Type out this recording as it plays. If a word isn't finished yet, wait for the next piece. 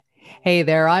Hey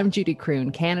there, I'm Judy Croon,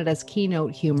 Canada's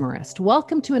keynote humorist.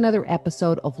 Welcome to another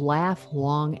episode of Laugh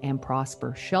Long and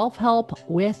Prosper, Shelf Help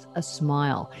with a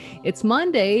Smile. It's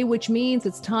Monday, which means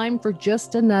it's time for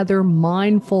just another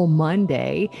Mindful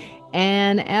Monday.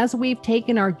 And as we've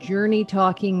taken our journey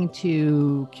talking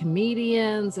to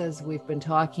comedians, as we've been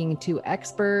talking to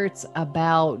experts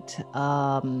about,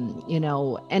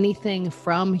 anything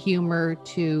from humor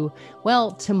to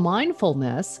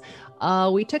mindfulness,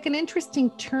 we took an interesting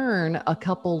turn a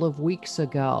couple of weeks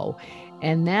ago,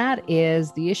 and that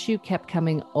is the issue kept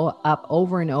coming up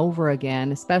over and over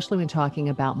again, especially when talking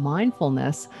about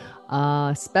mindfulness,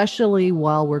 especially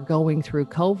while we're going through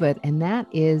COVID, and that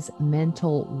is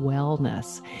mental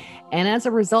wellness. And as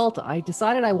a result, I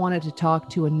decided I wanted to talk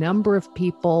to a number of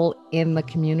people in the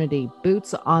community,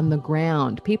 boots on the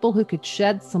ground, people who could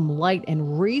shed some light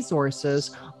and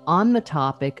resources on the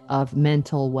topic of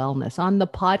mental wellness. On the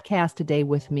podcast today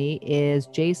with me is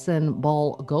Jason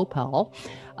Bal Gopal.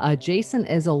 Jason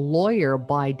is a lawyer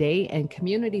by day and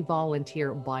community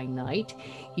volunteer by night.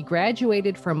 He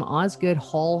graduated from Osgoode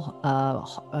Hall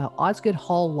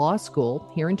Law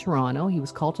School here in Toronto. He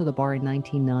was called to the bar in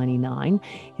 1999.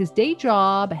 His day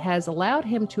job has allowed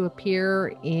him to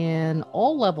appear in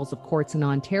all levels of courts in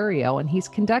Ontario, and he's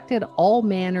conducted all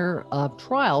manner of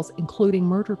trials, including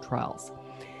murder trials.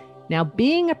 Now,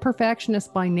 being a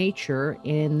perfectionist by nature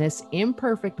in this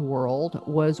imperfect world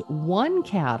was one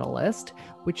catalyst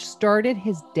which started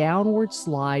his downward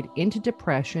slide into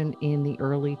depression in the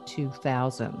early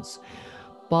 2000s.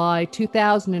 By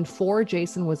 2004,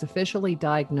 Jason was officially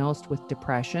diagnosed with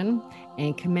depression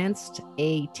and commenced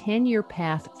a 10-year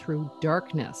path through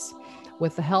darkness.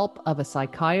 With the help of a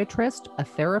psychiatrist, a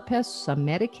therapist, some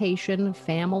medication,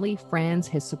 family, friends,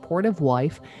 his supportive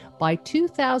wife, by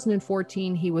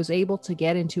 2014, he was able to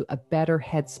get into a better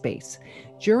headspace.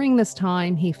 During this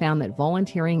time, he found that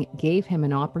volunteering gave him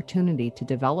an opportunity to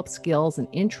develop skills and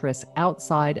interests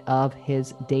outside of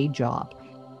his day job.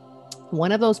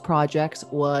 One of those projects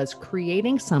was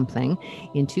creating something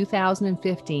in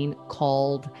 2015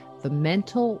 called the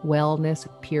Mental Wellness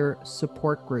Peer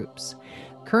Support Groups.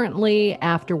 Currently,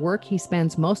 after work, he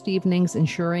spends most evenings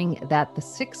ensuring that the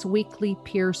 6 weekly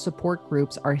peer support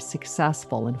groups are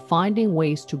successful in finding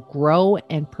ways to grow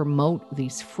and promote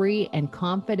these free and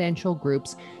confidential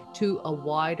groups to a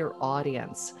wider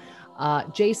audience.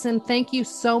 Jason, thank you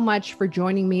so much for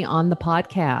joining me on the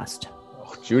podcast.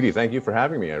 Oh, Judy, thank you for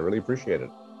having me. I really appreciate it.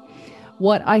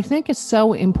 What I think is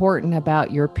so important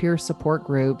about your peer support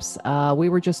groups, we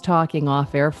were just talking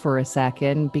off air for a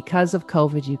second. Because of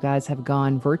COVID, you guys have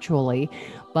gone virtually,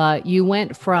 but you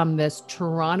went from this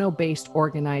Toronto-based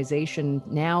organization.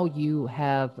 Now you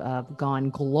have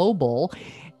gone global.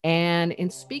 And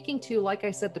in speaking to, like I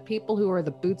said, the people who are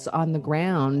the boots on the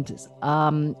ground,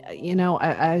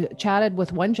 I chatted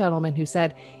with one gentleman who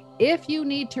said, if you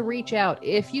need to reach out,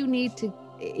 if you need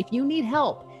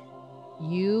help,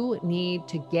 you need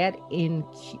to get in,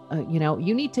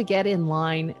 you need to get in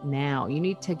line now. You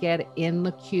need to get in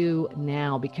the queue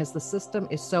now because the system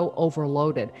is so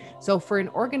overloaded. So for an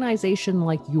organization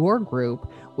like your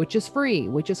group, which is free,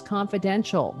 which is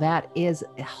confidential, that is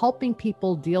helping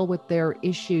people deal with their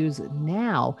issues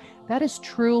now, that is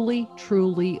truly,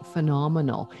 truly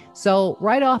phenomenal. So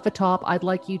right off the top, I'd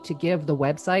like you to give the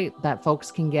website that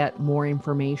folks can get more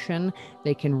information.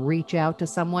 They can reach out to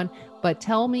someone. But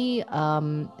tell me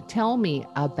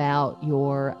about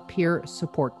your peer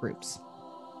support groups.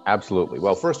 Absolutely.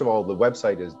 Well, first of all, the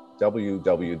website is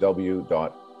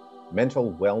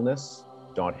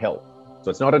www.mentalwellness.help.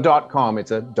 So it's not a .com,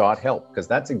 it's a .help, because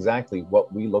that's exactly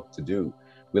what we look to do.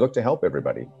 We look to help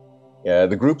everybody.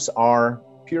 The groups are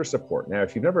peer support. Now,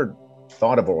 if you've never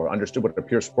thought of or understood what a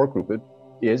peer support group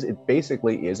is, it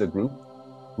basically is a group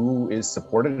who is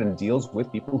supported and deals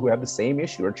with people who have the same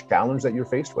issue or challenge that you're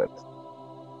faced with.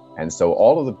 And so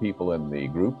all of the people in the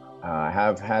group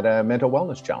have had a mental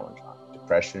wellness challenge,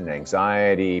 depression,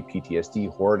 anxiety, PTSD,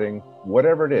 hoarding,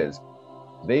 whatever it is.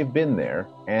 They've been there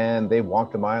and they've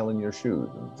walked a mile in your shoes.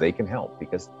 They can help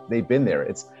because they've been there.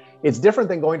 It's different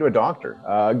than going to a doctor.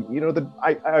 I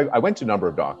went to a number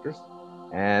of doctors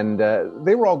and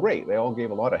they were all great. They all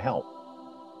gave a lot of help.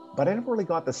 But I never really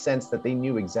got the sense that they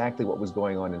knew exactly what was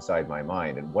going on inside my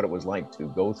mind and what it was like to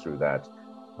go through that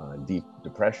deep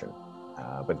depression.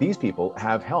 But these people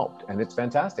have helped, and it's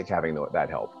fantastic having that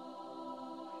help.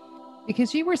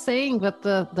 Because you were saying that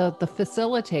the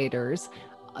facilitators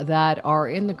that are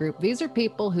in the group, these are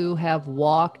people who have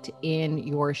walked in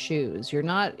your shoes. You're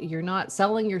not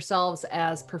selling yourselves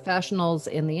as professionals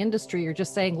in the industry. You're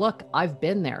just saying, look, I've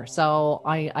been there, so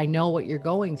I know what you're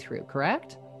going through,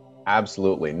 correct?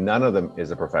 Absolutely. None of them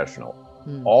is a professional.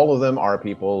 All of them are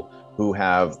people who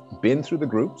have been through the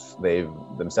groups. They've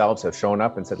themselves have shown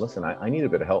up and said, listen, I need a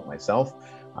bit of help myself.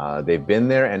 They've been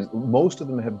there, and most of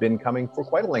them have been coming for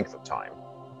quite a length of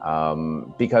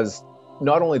time, because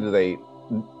not only do they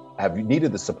have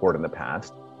needed the support in the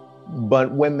past,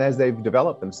 but as they've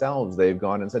developed themselves, they've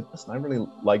gone and said, listen, I really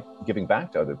like giving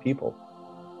back to other people.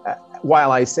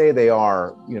 While I say they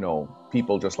are,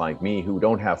 people just like me who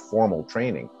don't have formal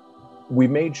training, we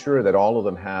made sure that all of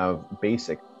them have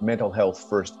basic mental health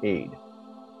first aid.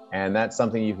 And that's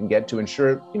something you can get to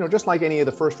ensure, just like any of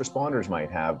the first responders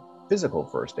might have physical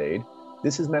first aid,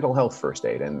 this is mental health first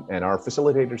aid. And our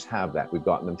facilitators have that. We've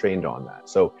gotten them trained on that.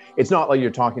 So it's not like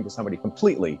you're talking to somebody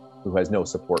completely who has no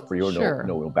support for you or Sure.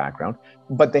 no background,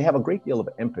 but they have a great deal of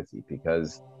empathy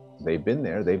because they've been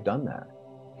there, they've done that.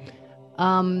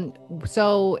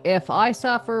 So if I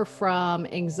suffer from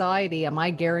anxiety, am I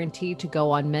guaranteed to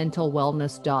go on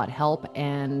mentalwellness.help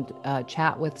and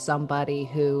chat with somebody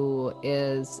who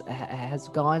has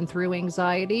gone through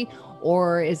anxiety?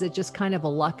 Or is it just kind of a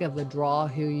luck of the draw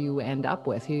who you end up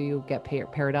with, who you get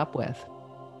paired up with?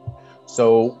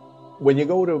 So when you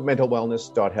go to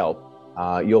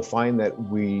mentalwellness.help, you'll find that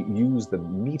we use the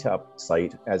Meetup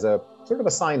site as a sort of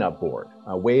a sign-up board,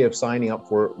 a way of signing up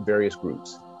for various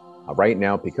groups. Right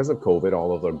now, because of COVID,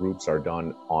 all of our groups are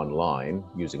done online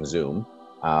using Zoom,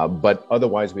 but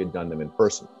otherwise we had done them in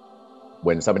person.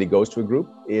 When somebody goes to a group,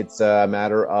 it's a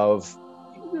matter of,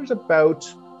 there's about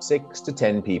 6 to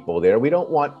 10 people there. We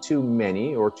don't want too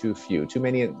many or too few. Too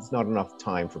many, it's not enough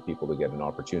time for people to get an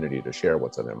opportunity to share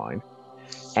what's on their mind.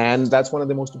 And that's one of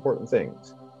the most important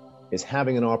things, is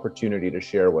having an opportunity to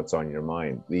share what's on your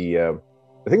mind. The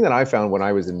thing that I found when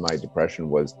I was in my depression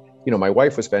was, my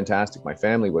wife was fantastic, my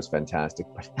family was fantastic,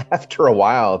 but after a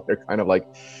while, they're kind of like,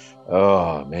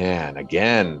 oh man,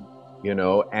 again,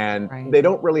 and Right. They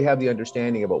don't really have the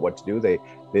understanding about what to do. They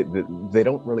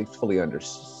don't really fully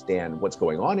understand what's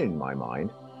going on in my mind,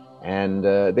 and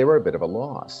they were a bit of a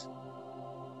loss.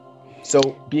 So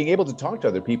being able to talk to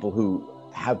other people who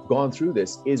have gone through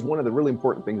this is one of the really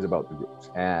important things about the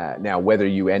groups. Now, whether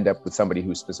you end up with somebody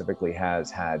who specifically has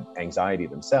had anxiety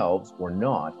themselves or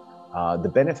not, the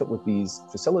benefit with these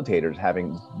facilitators,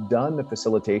 having done the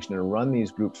facilitation and run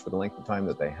these groups for the length of time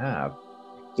that they have,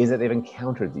 is that they've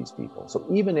encountered these people. So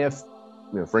even if,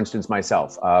 for instance,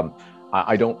 myself,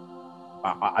 I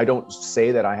don't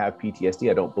say that I have PTSD.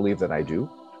 I don't believe that I do.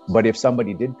 But if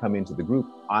somebody did come into the group,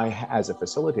 as a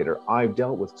facilitator, I've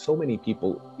dealt with so many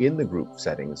people in the group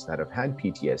settings that have had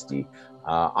PTSD.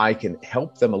 I can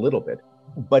help them a little bit,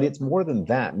 but it's more than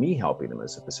that, me helping them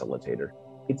as a facilitator.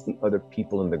 It's the other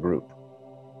people in the group.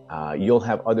 You'll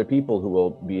have other people who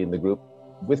will be in the group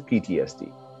with PTSD,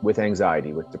 with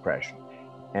anxiety, with depression.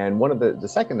 And one of the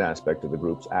second aspect of the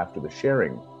groups after the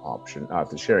sharing option,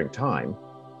 after sharing time,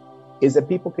 is that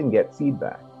people can get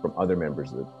feedback from other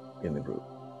members in the group.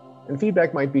 And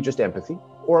feedback might be just empathy,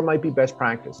 or it might be best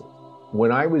practices.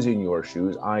 When I was in your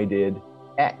shoes, I did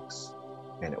X,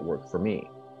 and it worked for me.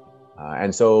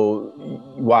 And so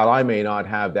while I may not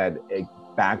have that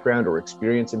background or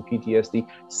experience in PTSD,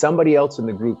 somebody else in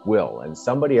the group will, and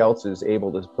somebody else is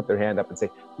able to put their hand up and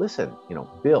say, listen,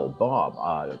 Bill, Bob,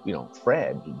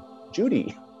 Fred,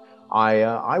 Judy,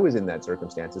 I was in that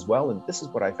circumstance as well, and this is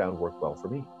what I found worked well for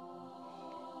me.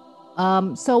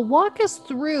 So walk us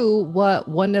through what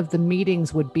one of the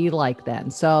meetings would be like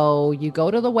then. So you go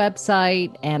to the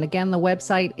website, and again, the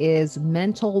website is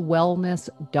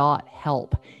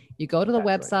mentalwellness.help. You go to the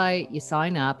website, right. You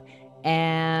sign up.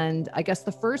 And I guess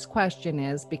the first question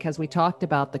is, because we talked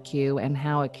about the queue and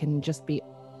how it can just be,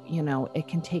 it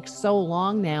can take so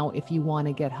long now if you want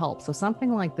to get help. So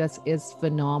something like this is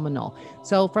phenomenal.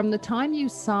 So from the time you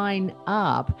sign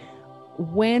up,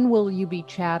 when will you be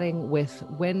chatting with,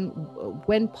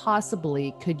 when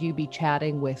possibly could you be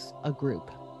chatting with a group?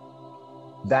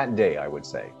 That day, I would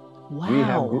say.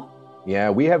 Wow.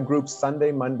 We have groups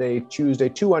Sunday, Monday, Tuesday,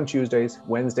 2 on Tuesdays,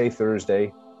 Wednesday,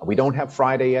 Thursday. We don't have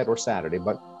Friday yet or Saturday,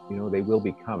 but they will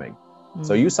be coming. Mm-hmm.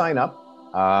 So you sign up,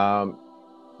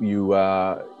 you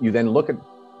then look at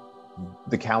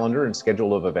the calendar and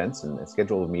schedule of events and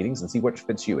schedule of meetings and see what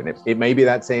fits you. And it may be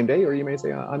that same day, or you may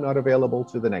say, I'm not available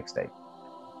to the next day.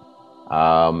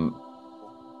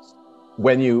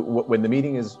 When the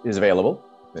meeting is available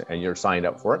and you're signed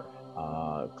up for it,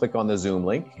 click on the Zoom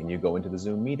link and you go into the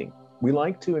Zoom meeting. We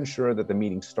like to ensure that the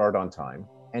meetings start on time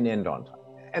and end on time.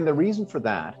 And the reason for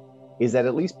that is that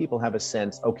at least people have a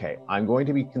sense, okay, I'm going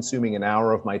to be consuming an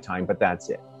hour of my time, but that's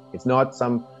it. It's not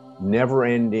some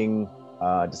never-ending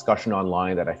discussion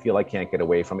online that I feel I can't get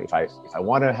away from. If I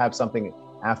want to have something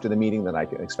after the meeting that I'm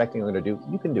expecting I'm going to do,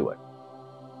 you can do it.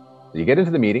 So you get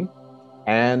into the meeting,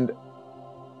 And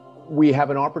we have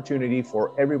an opportunity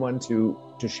for everyone to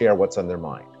share what's on their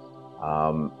mind.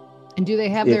 And do they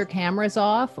have their cameras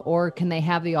off, or can they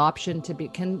have the option to be,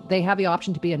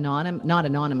 anonymous, not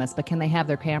anonymous, but can they have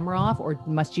their camera off, or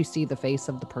must you see the face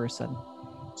of the person?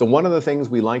 So one of the things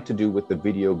we like to do with the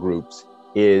video groups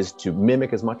is to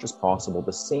mimic as much as possible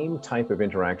the same type of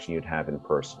interaction you'd have in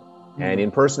person. Mm-hmm. And in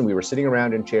person, we were sitting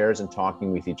around in chairs and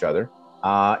talking with each other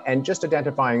and just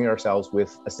identifying ourselves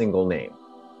with a single name.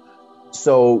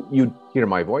 So you'd hear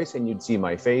my voice and you'd see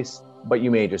my face, but you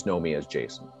may just know me as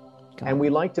Jason. And we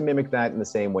like to mimic that in the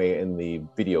same way in the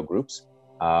video groups.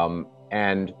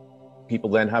 And people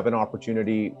then have an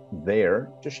opportunity there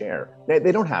to share.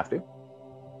 They don't have to.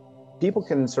 People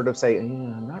can sort of say,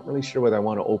 I'm not really sure whether I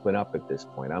want to open up at this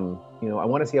point. I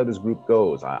want to see how this group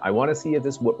goes. I want to see if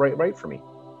this is right for me.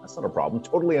 That's not a problem.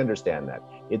 Totally understand that.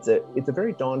 It's a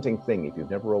very daunting thing if you've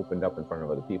never opened up in front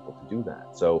of other people to do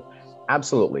that. So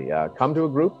absolutely, come to a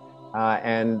group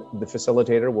and the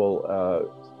facilitator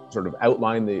will sort of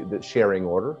outline the sharing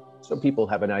order. So people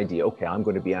have an idea, okay, I'm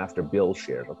going to be after Bill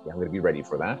shares. Okay, I'm going to be ready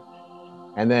for that.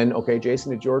 And then, okay,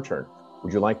 Jason, it's your turn.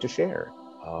 Would you like to share?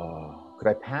 Could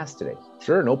I pass today?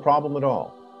 Sure, no problem at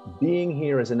all. Being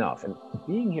here is enough. And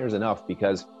being here is enough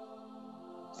because,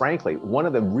 frankly, one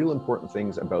of the real important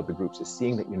things about the groups is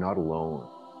seeing that you're not alone.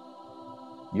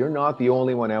 You're not the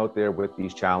only one out there with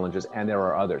these challenges, and there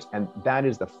are others. And that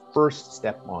is the first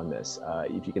step on this.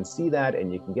 If you can see that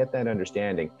and you can get that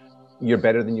understanding, you're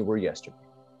better than you were yesterday.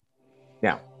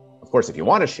 Now, of course, if you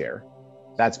want to share,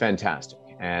 that's fantastic.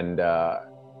 And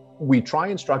we try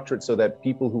and structure it so that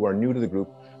people who are new to the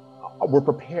group were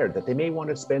prepared that they may want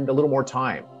to spend a little more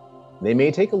time. They may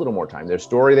take a little more time. Their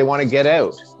story they want to get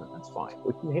out. That's fine.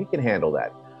 We can handle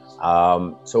that.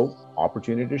 So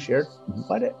opportunity to share,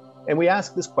 and we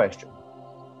ask this question.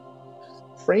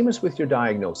 Frame us with your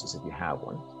diagnosis if you have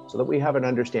one, so that we have an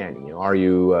understanding. Are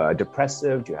you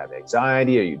depressive? Do you have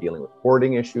anxiety? Are you dealing with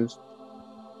hoarding issues?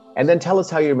 And then tell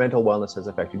us how your mental wellness has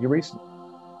affected you recently.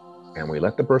 And we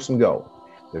let the person go.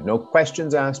 There's no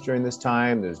questions asked during this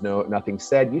time. There's nothing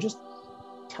said. You just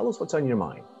tell us what's on your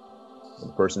mind. When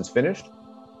the person's finished,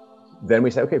 then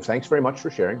we say, okay, thanks very much for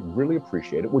sharing. Really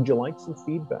appreciate it. Would you like some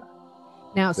feedback?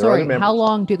 Now, sorry, how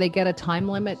long do they get a time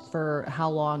limit for how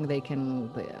long they can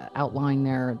outline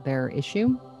their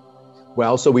issue?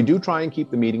 Well, so we do try and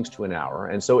keep the meetings to an hour.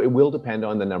 And so it will depend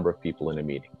on the number of people in a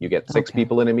meeting. You get 6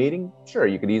 people in a meeting. Sure,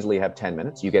 you could easily have 10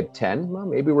 minutes. You get 10, well,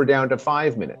 maybe we're down to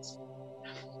 5 minutes.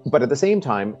 But at the same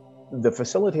time, the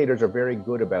facilitators are very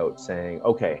good about saying,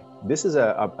 okay, this is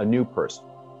a new person.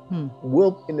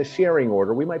 We'll, in the sharing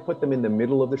order, we might put them in the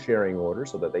middle of the sharing order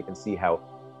so that they can see how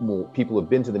people who've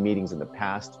been to the meetings in the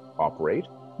past operate.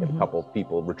 If a couple of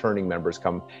people, returning members,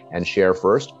 come and share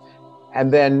first.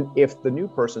 And then if the new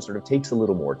person sort of takes a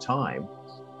little more time,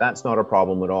 that's not a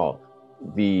problem at all.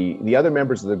 The other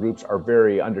members of the groups are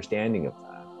very understanding of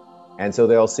that. And so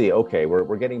they'll see, okay,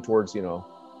 we're getting towards,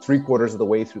 3/4 of the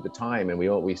way through the time, and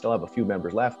we still have a few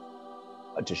members left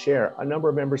to share. A number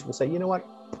of members will say, you know what,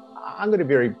 I'm going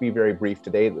to be very brief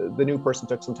today. The new person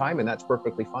took some time, and that's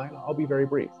perfectly fine. I'll be very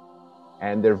brief.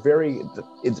 And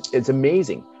it's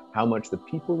amazing how much the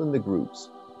people in the groups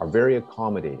are very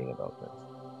accommodating about this.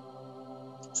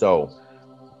 So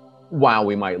while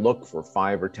we might look for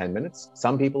 5 or 10 minutes,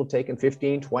 some people have taken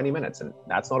 15, 20 minutes, and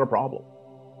that's not a problem.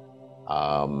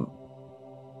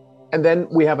 And then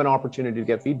we have an opportunity to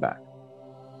get feedback.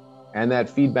 And that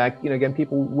feedback, again,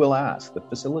 people will ask. The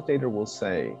facilitator will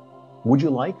say, would you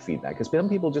like feedback? Because some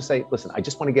people just say, listen, I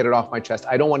just want to get it off my chest.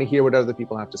 I don't want to hear what other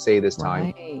people have to say this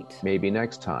time. Right. Maybe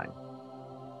next time.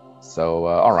 So,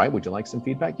 all right, would you like some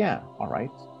feedback? Yeah, all right.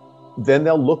 Then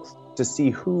they'll look to see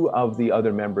who of the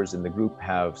other members in the group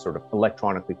have sort of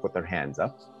electronically put their hands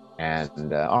up.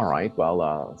 And all right,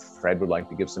 well, Fred would like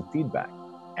to give some feedback.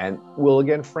 And we'll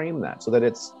again frame that so that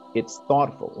it's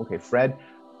thoughtful. Okay, Fred,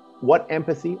 what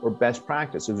empathy or best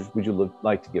practices would you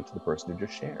like to give to the person who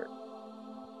just shared?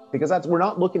 Because we're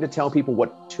not looking to tell people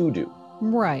what to do.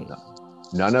 Right. No.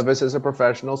 None of us is a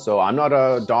professional. So I'm not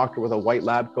a doctor with a white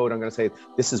lab coat. I'm going to say,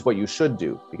 this is what you should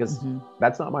do, because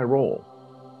that's not my role.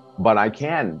 But I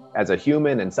can, as a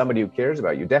human and somebody who cares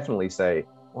about you, definitely say,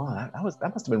 wow, that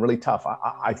must have been really tough.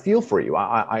 I feel for you.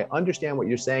 I understand what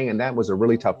you're saying. And that was a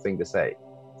really tough thing to say.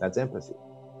 That's empathy.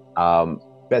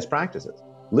 Best practices.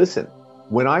 Listen,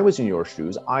 when I was in your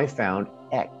shoes, I found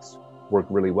X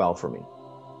worked really well for me.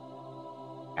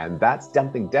 And that's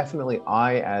something definitely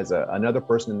I, as another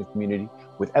person in the community,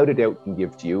 without a doubt can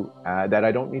give to you that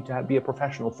I don't need to be a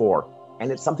professional for.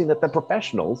 And it's something that the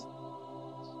professionals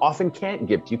often can't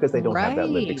give to you because they don't have that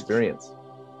lived experience.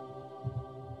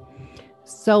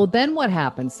 So then what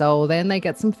happens? So then they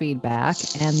get some feedback,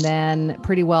 and then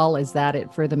pretty well, is that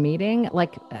it for the meeting?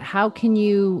 Like, how can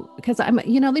you, because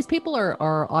these people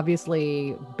are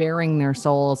obviously bearing their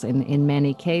souls in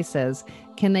many cases.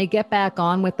 Can they get back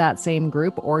on with that same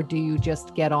group, or do you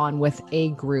just get on with a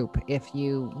group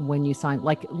when you sign?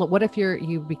 Like, what if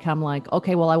you become like,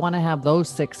 okay, well, I want to have those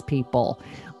 6 people.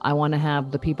 I want to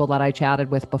have the people that I chatted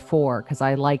with before because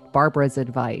I liked Barbara's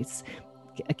advice.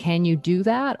 Can you do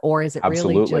that? Or is it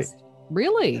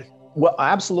really? Well,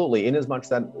 absolutely. In as much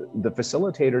that the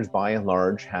facilitators by and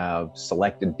large have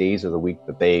selected days of the week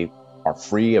that they are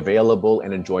free, available,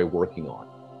 and enjoy working on.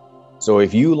 So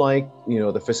if you like,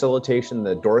 the facilitation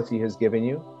that Dorothy has given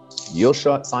you, you'll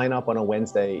sign up on a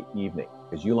Wednesday evening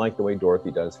because you like the way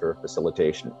Dorothy does her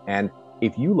facilitation. And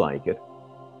if you like it,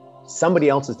 somebody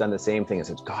else has done the same thing and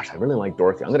says, gosh, I really like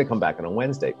Dorothy. I'm going to come back on a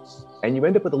Wednesday. And you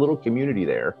end up with a little community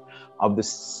there of the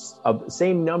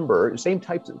same number, same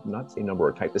types, not same number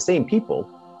or type, the same people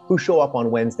who show up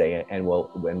on Wednesday and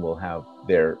will have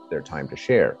their time to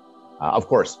share. Of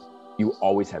course, you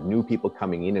always have new people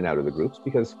coming in and out of the groups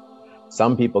because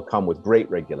some people come with great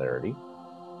regularity.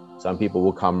 Some people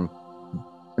will come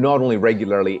not only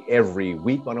regularly every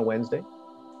week on a Wednesday,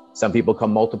 some people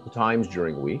come multiple times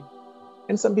during the week.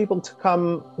 And some people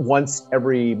come once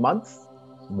every month,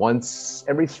 once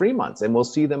every 3 months, and we'll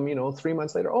see them, 3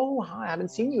 months later. Oh, hi, I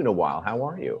haven't seen you in a while. How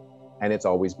are you? And it's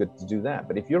always good to do that.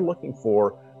 But if you're looking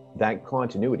for that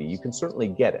continuity, you can certainly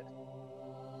get it.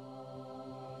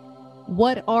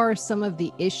 What are some of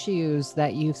the issues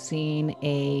that you've seen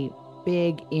a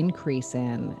big increase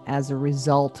in as a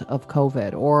result of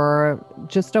COVID or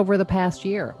just over the past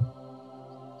year?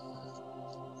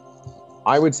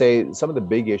 I would say some of the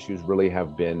big issues really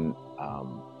have been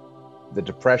the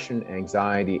depression,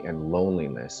 anxiety, and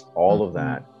loneliness, all of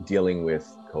that dealing with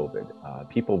COVID.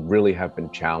 People really have been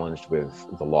challenged with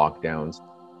the lockdowns.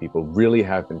 People really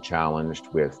have been challenged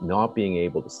with not being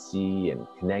able to see and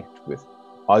connect with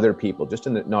other people, just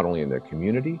not only in their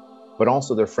community, but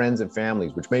also their friends and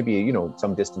families, which may be,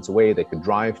 some distance away they could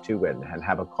drive to and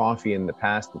have a coffee in the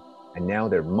past. And now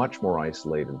they're much more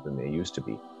isolated than they used to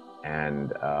be.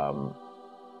 And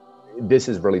this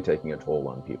is really taking a toll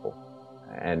on people.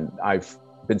 And I've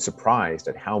been surprised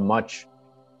at how much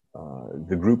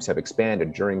the groups have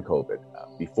expanded during COVID.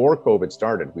 Before COVID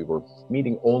started, we were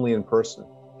meeting only in person,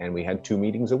 and we had 2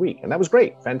 meetings a week. And that was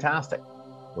great, fantastic.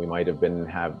 We might have been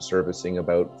servicing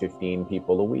about 15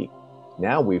 people a week.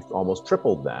 Now we've almost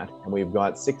tripled that, and we've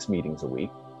got 6 meetings a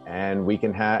week. And we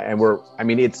can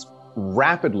it's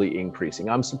rapidly increasing.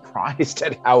 I'm surprised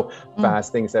at how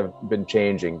fast things have been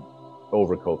changing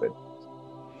over COVID.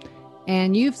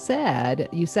 And you said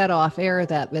off air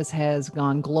that this has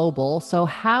gone global. So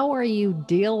how are you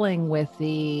dealing with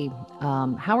the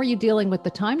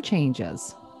time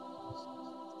changes?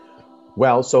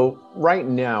 Well, so right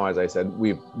now, as I said,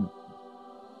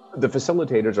 the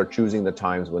facilitators are choosing the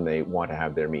times when they want to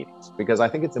have their meetings, because I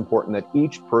think it's important that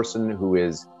each person who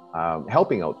is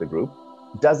helping out the group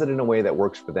does it in a way that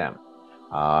works for them.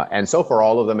 And so far,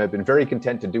 all of them have been very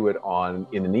content to do it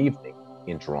in an evening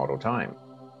in Toronto time.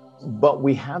 But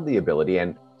we have the ability,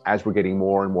 and as we're getting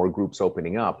more and more groups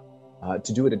opening up,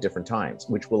 to do it at different times,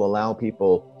 which will allow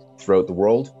people throughout the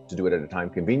world to do it at a time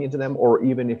convenient to them, or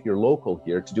even if you're local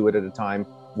here, to do it at a time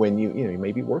when you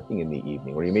may be working in the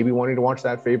evening, or you may be wanting to watch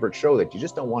that favorite show that you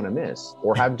just don't want to miss,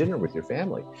 or have dinner with your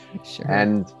family. Sure.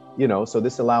 And, so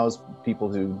this allows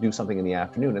people to do something in the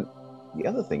afternoon. And the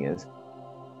other thing is,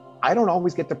 I don't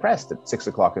always get depressed at 6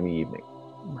 o'clock in the evening.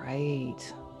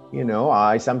 Right.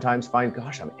 I sometimes find,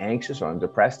 gosh, I'm anxious or I'm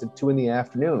depressed at 2 in the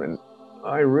afternoon, and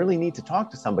I really need to talk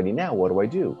to somebody now. What do I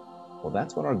do? Well,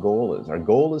 that's what our goal is. Our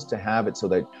goal is to have it so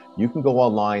that you can go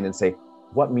online and say,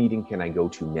 what meeting can I go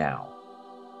to now?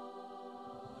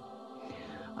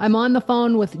 I'm on the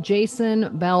phone with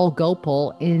Jason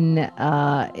Balgopal.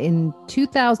 In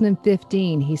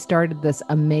 2015, he started this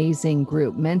amazing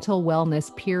group, Mental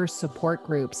Wellness Peer Support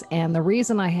Groups. And the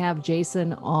reason I have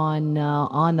Jason on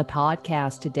the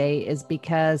podcast today is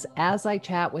because as I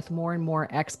chat with more and more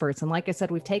experts, and like I said,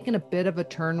 we've taken a bit of a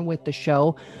turn with the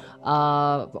show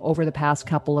over the past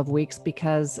couple of weeks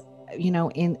because,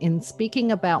 in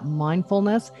speaking about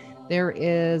mindfulness, there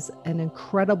is an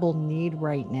incredible need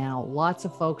right now. Lots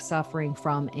of folks suffering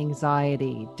from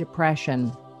anxiety,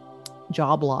 depression,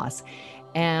 job loss.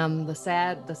 And the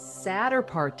sadder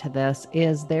part to this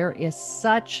is there is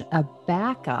such a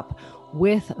backup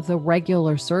with the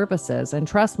regular services. And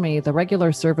trust me, the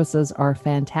regular services are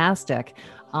fantastic.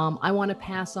 I want to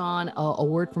pass on a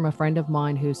word from a friend of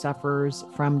mine who suffers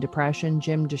from depression,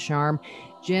 Jim Descharme.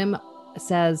 Jim,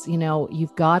 says,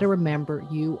 you've got to remember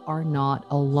you are not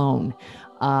alone.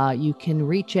 You can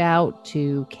reach out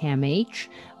to CAMH.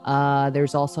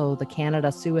 There's also the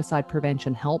Canada Suicide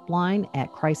Prevention Helpline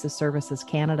at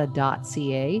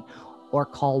crisisservicescanada.ca, or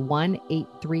call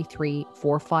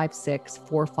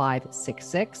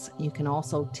 1-833-456-4566. You can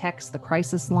also text the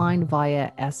crisis line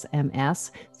via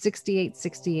SMS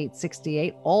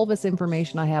 686868. All this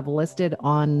information I have listed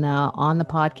on the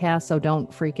podcast, so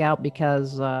don't freak out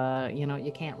because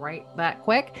you can't write that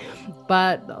quick.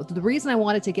 But the reason I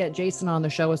wanted to get Jason on the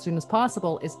show as soon as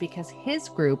possible is because his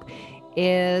group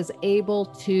is able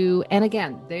to, and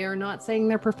again, they are not saying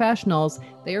they're professionals,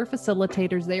 they are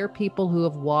facilitators, they are people who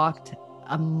have walked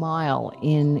a mile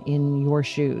in your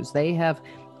shoes. They have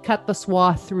cut the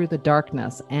swath through the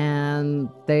darkness, and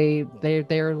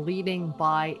they're leading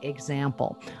by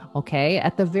example. Okay,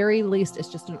 at the very least, it's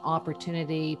just an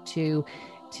opportunity to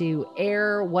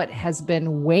air what has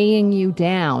been weighing you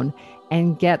down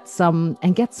and get some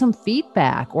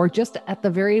feedback, or just at the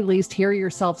very least hear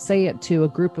yourself say it to a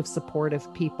group of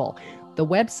supportive people. The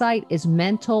website is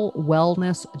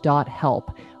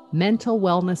mentalwellness.help.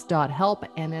 mentalwellness.help.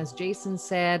 And as Jason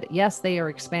said, yes, they are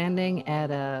expanding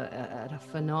at a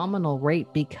phenomenal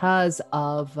rate because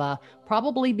of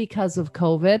probably because of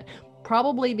COVID,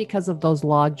 probably because of those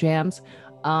log jams.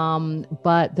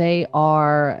 But they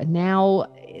are now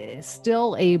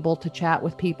still able to chat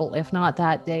with people, if not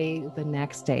that day, the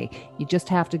next day. You just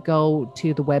have to go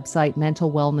to the website,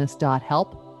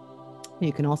 mentalwellness.help.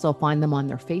 You can also find them on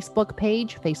their Facebook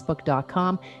page,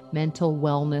 facebook.com,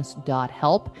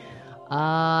 mentalwellness.help.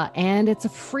 And it's a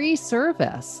free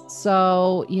service.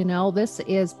 So, this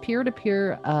is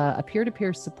peer-to-peer, a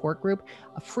peer-to-peer support group,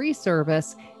 a free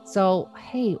service. So,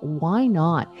 hey, why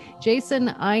not?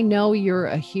 Jason, I know you're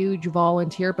a huge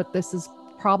volunteer, but this is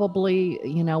probably,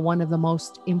 one of the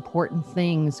most important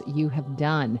things you have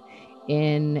done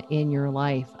in your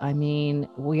life. I mean,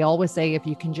 we always say if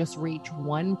you can just reach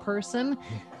one person,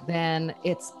 then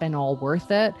it's been all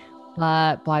worth it.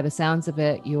 But by the sounds of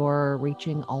it, you're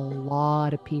reaching a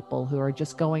lot of people who are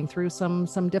just going through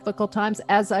some difficult times.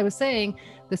 As I was saying,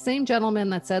 the same gentleman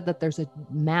that said that there's a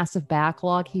massive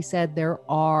backlog, he said there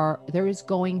is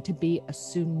going to be a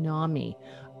tsunami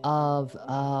of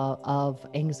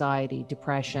anxiety,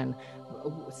 depression.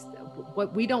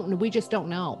 What we just don't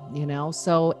know,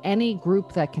 So any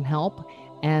group that can help,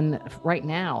 and right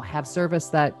now have service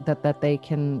that they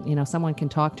can, someone can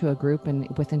talk to a group and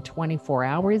within 24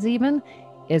 hours even,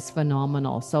 is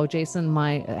phenomenal. So Jason,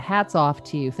 my hats off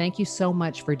to you. Thank you so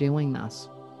much for doing this.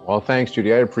 Well, thanks,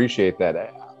 Judy. I appreciate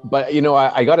that. But,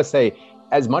 I got to say,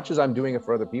 as much as I'm doing it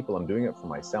for other people, I'm doing it for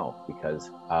myself, because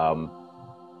I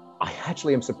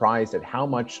actually am surprised at how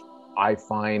much I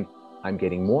find I'm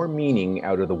getting more meaning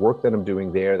out of the work that I'm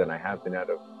doing there than I have been out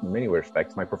of, in many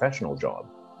respects, my professional job.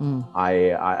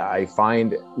 I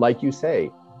find, like you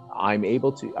say, I'm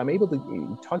able to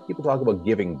people talk about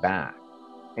giving back.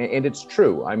 And it's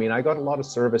true. I mean, I got a lot of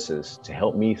services to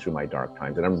help me through my dark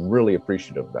times, and I'm really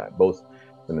appreciative of that, both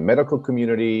from the medical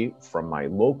community, from my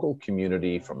local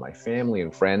community, from my family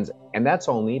and friends, and that's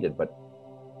all needed. But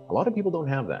a lot of people don't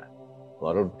have that. A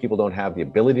lot of people don't have the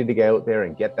ability to get out there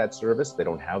and get that service. They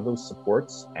don't have those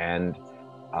supports. And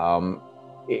I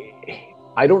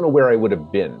don't know where I would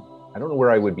have been. I don't know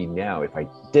where I would be now if I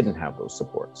didn't have those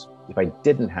supports, if I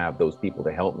didn't have those people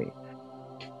to help me.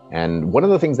 And one of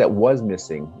the things that was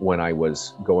missing when I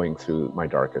was going through my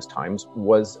darkest times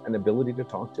was an ability to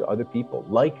talk to other people,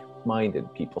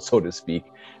 like-minded people, so to speak,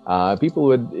 people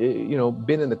who had,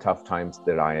 been in the tough times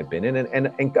that I had been in,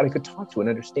 and I could talk to and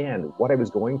understand what I was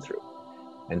going through.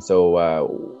 And so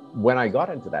when I got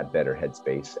into that better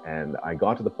headspace and I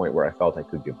got to the point where I felt I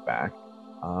could give back,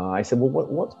 I said, well,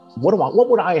 what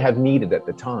would I have needed at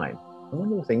the time? And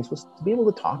one of the things was to be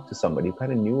able to talk to somebody who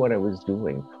kind of knew what I was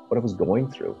doing, what I was going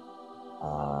through.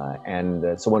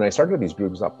 So when I started these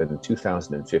groups up in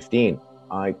 2015,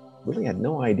 I really had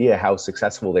no idea how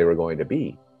successful they were going to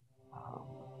be.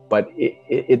 But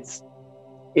it's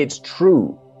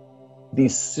true.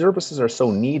 These services are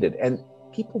so needed, and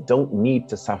people don't need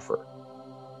to suffer.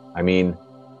 I mean,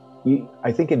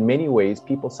 I think in many ways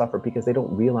people suffer because they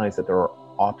don't realize that there are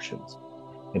options.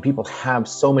 And people have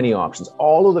so many options.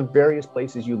 All of the various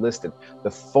places you listed, the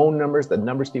phone numbers, the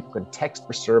numbers people can text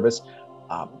for service.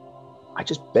 I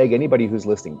just beg anybody who's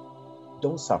listening,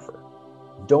 don't suffer.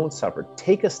 Don't suffer.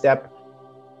 Take a step.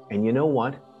 And you know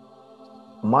what?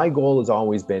 My goal has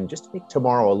always been just to make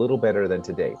tomorrow a little better than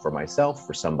today, for myself,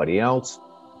 for somebody else.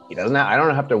 I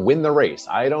don't have to win the race.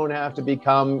 I don't have to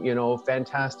become,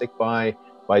 fantastic by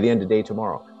the end of the day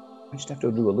tomorrow. I just have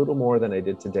to do a little more than I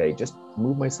did today. Just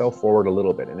move myself forward a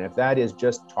little bit. And if that is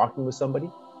just talking with somebody,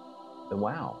 then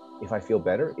wow, if I feel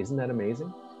better, isn't that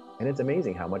amazing? And it's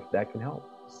amazing how much that can help.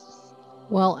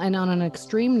 Well, and on an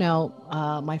extreme note,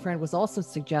 my friend was also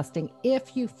suggesting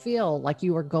if you feel like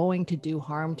you are going to do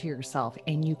harm to yourself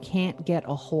and you can't get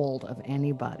a hold of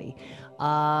anybody,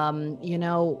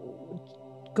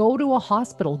 go to a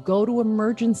hospital, go to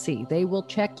emergency. They will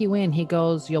check you in. He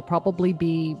goes, you'll probably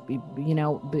be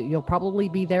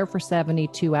there for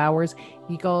 72 hours.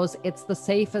 He goes, it's the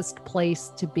safest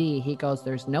place to be. He goes,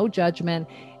 there's no judgment.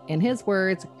 In his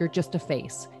words, you're just a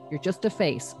face. You're just a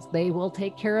face. They will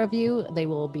take care of you. They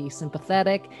will be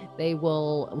sympathetic. They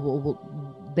will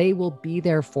be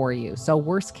there for you. So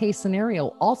worst case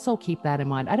scenario, also keep that in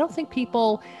mind. I don't think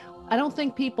people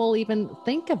even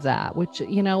think of that, which,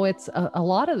 it's a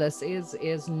lot of this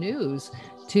is news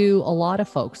to a lot of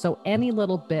folks. So any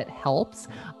little bit helps.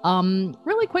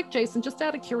 Really quick, Jason, just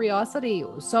out of curiosity.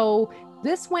 So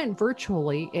this went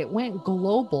virtually, it went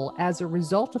global as a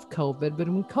result of COVID, but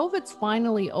when COVID's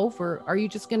finally over, are you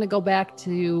just going to go back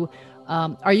to,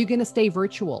 are you going to stay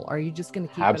virtual? Are you just going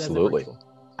to keep Absolutely. it as a virtual?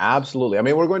 Absolutely. I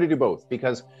mean, we're going to do both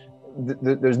because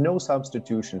there's no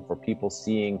substitution for people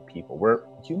seeing people.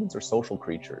 Humans are social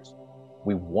creatures.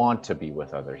 We want to be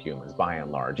with other humans by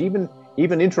and large. Even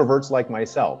introverts like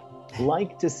myself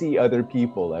like to see other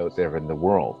people out there in the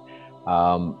world.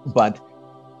 But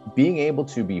being able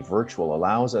to be virtual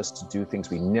allows us to do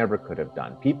things we never could have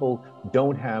done. People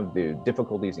don't have the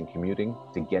difficulties in commuting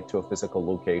to get to a physical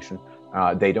location.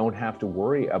 They don't have to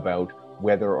worry about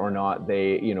whether or not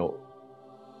there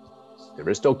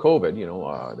is still COVID,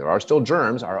 there are still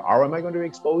germs. Am I going to be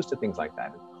exposed to things like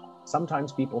that?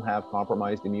 Sometimes people have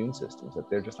compromised immune systems that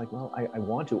they're just like, well, I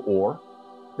want to, or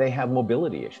they have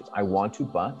mobility issues. I want to,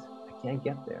 but I can't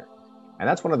get there. And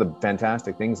that's one of the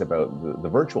fantastic things about the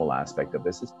virtual aspect of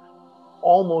this is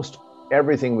almost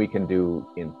everything we can do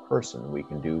in person, we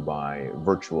can do by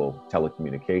virtual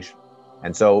telecommunication.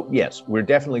 And so, yes, we're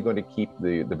definitely going to keep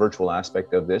the virtual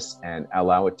aspect of this and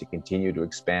allow it to continue to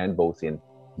expand both in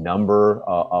number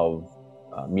of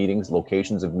meetings,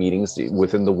 locations of meetings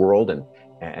within the world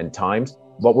and times,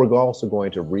 but we're also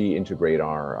going to reintegrate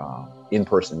our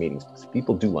in-person meetings because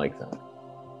people do like that.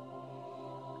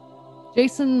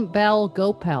 Jason Bell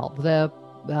Gopal, the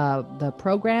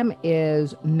program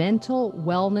is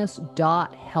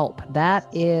mentalwellness.help. That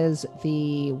is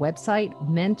the website,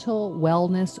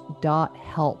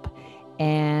 mentalwellness.help.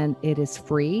 And it is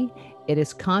free. It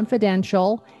is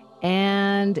confidential.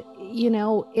 And,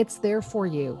 it's there for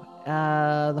you.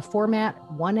 The format,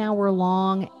 1 hour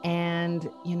long. And,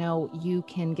 you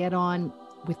can get on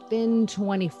within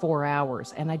 24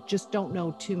 hours. And I just don't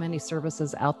know too many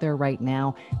services out there right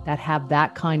now that have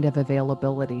that kind of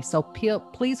availability. So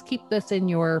please keep this in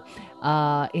your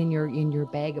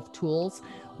bag of tools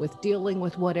with dealing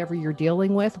with whatever you're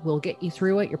dealing with. We'll get you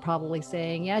through it. You're probably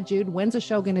saying, yeah, Jude, when's the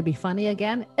show going to be funny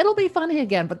again? It'll be funny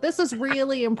again, but this is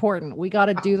really important. We got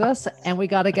to do this and we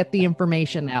got to get the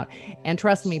information out. And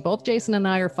trust me, both Jason and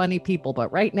I are funny people,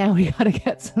 but right now we got to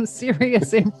get some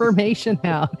serious information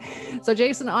out. So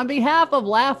Jason, on behalf of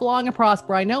Laugh Long and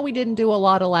Prosper, I know we didn't do a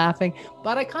lot of laughing,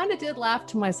 but I kind of did laugh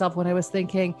to myself when I was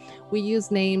thinking we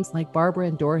use names like Barbara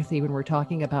and Dorothy when we're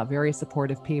talking about very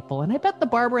supportive people. And I bet the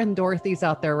Barbara and Dorothys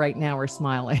out there right now are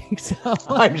smiling. So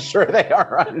I'm sure they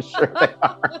are. So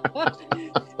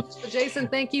Jason,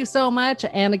 thank you so much.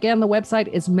 And again, the website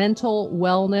is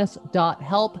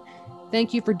mentalwellness.help.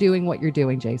 Thank you for doing what you're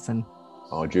doing, Jason.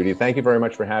 Oh, Judy, thank you very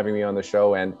much for having me on the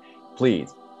show. And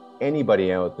please,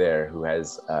 anybody out there who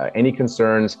has any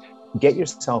concerns, get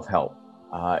yourself help.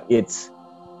 It's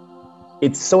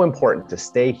so important to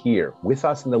stay here with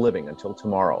us in the living until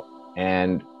tomorrow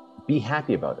and be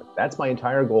happy about it. That's my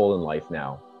entire goal in life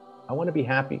now. I want to be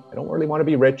happy. I don't really want to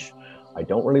be rich. I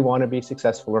don't really want to be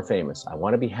successful or famous. I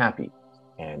want to be happy.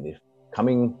 And if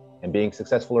coming and being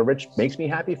successful or rich makes me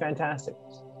happy, fantastic.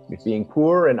 If being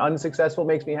poor and unsuccessful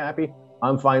makes me happy,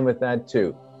 I'm fine with that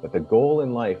too. But the goal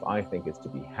in life, I think, is to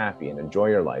be happy and enjoy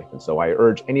your life. And so I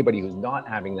urge anybody who's not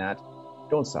having that,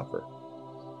 don't suffer.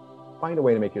 Find a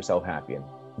way to make yourself happy. And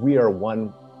we are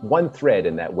one thread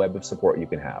in that web of support you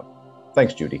can have.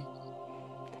 Thanks, Judy.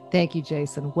 Thank you,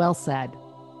 Jason. Well said.